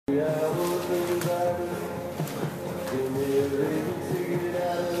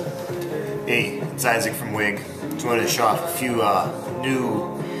Hey, it's Isaac from Wig. Just wanted to show off a few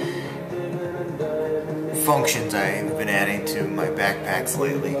new functions I've been adding to my backpacks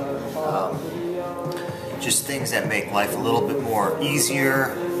lately. Just things that make life a little bit more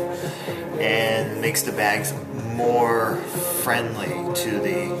easier and makes the bags more friendly to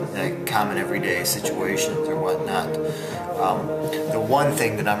the common everyday situations or whatnot. The one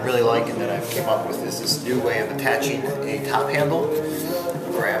thing that I'm really liking that I've came up with is this new way of attaching a top handle,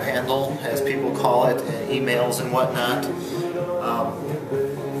 grab handle as people call it, in emails and whatnot.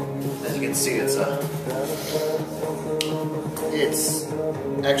 As you can see, it's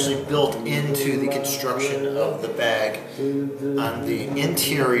actually built into the construction of the bag on the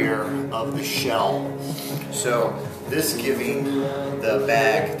interior of the shell. So this giving the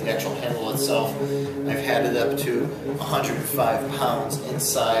bag, the actual handle itself, I've had it up to 105 pounds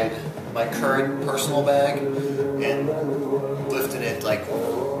inside my current personal bag and lifting it like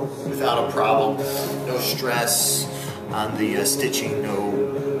without a problem. No stress on the stitching,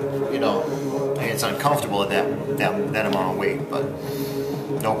 it's uncomfortable at that amount of weight, but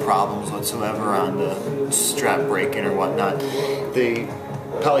no problems whatsoever on the strap breaking or whatnot. The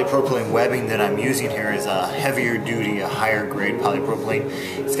polypropylene webbing that I'm using here is a heavier duty, a higher grade polypropylene.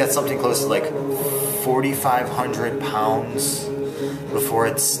 It's got something close to like 4,500 pounds before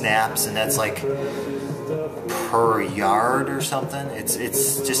it snaps, and that's like per yard or something. It's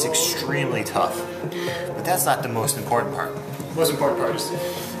just extremely tough. But that's not the most important part. The most important part is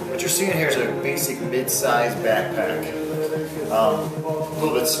what you're seeing here is a basic mid-size backpack. A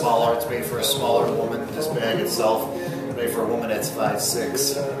little bit smaller. It's made for a smaller woman. This bag itself is made for a woman that's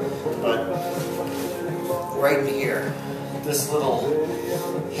 5'6". But right in here, this little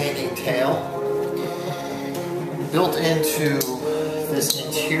hanging tail built into this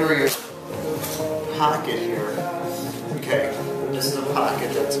interior pocket here. Okay, this is a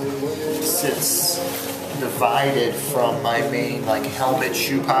pocket that sits divided from my main helmet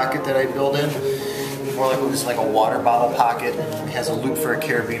shoe pocket that I build in. More like just like a water bottle pocket. It has a loop for a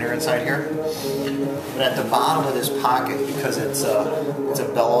carabiner inside here. But at the bottom of this pocket, because it's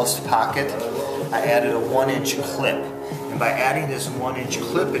a bellows pocket, I added a 1-inch clip. And by adding this 1-inch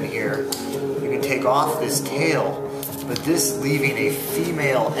clip in here, you can take off this tail, but this leaving a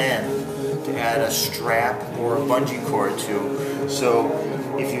female end to add a strap or a bungee cord to. So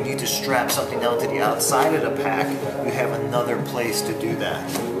if you need to strap something down to the outside of the pack, you have another place to do that,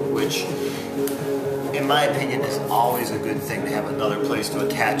 which in my opinion is always a good thing to have another place to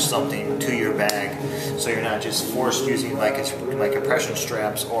attach something to your bag, so you're not just forced using my compression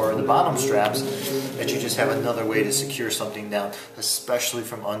straps or the bottom straps, that you just have another way to secure something down, especially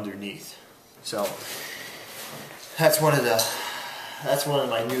from underneath. So that's one of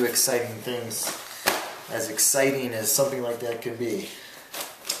my new exciting things. As exciting as something like that could be.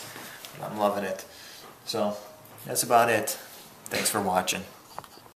 I'm loving it. So that's about it. Thanks for watching.